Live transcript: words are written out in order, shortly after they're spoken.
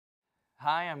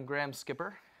Hi, I'm Graham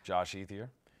Skipper. Josh Ethier.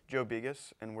 Joe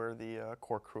Begos, and we're the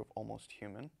core crew of Almost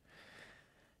Human.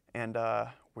 And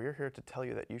we're here to tell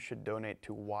you that you should donate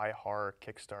to Why Horror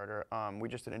Kickstarter. We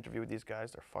just did an interview with these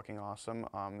guys. They're fucking awesome.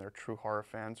 They're true horror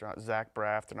fans. They're not Zach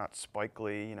Braff. They're not Spike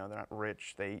Lee. You know, they're not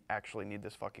rich. They actually need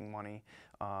this fucking money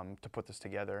to put this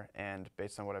together. And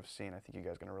based on what I've seen, I think you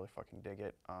guys are gonna really fucking dig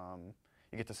it.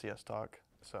 You get to see us talk,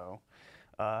 so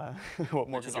what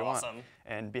more could you want?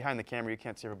 And behind the camera, you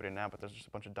can't see everybody now, but there's just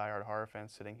a bunch of diehard horror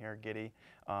fans sitting here, giddy.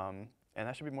 And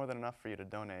that should be more than enough for you to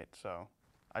donate. So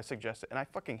I suggest it. And I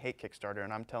fucking hate Kickstarter,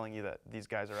 and I'm telling you that these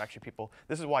guys are actually people.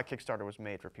 This is why Kickstarter was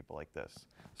made, for people like this.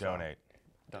 So, Donate.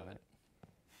 Donate.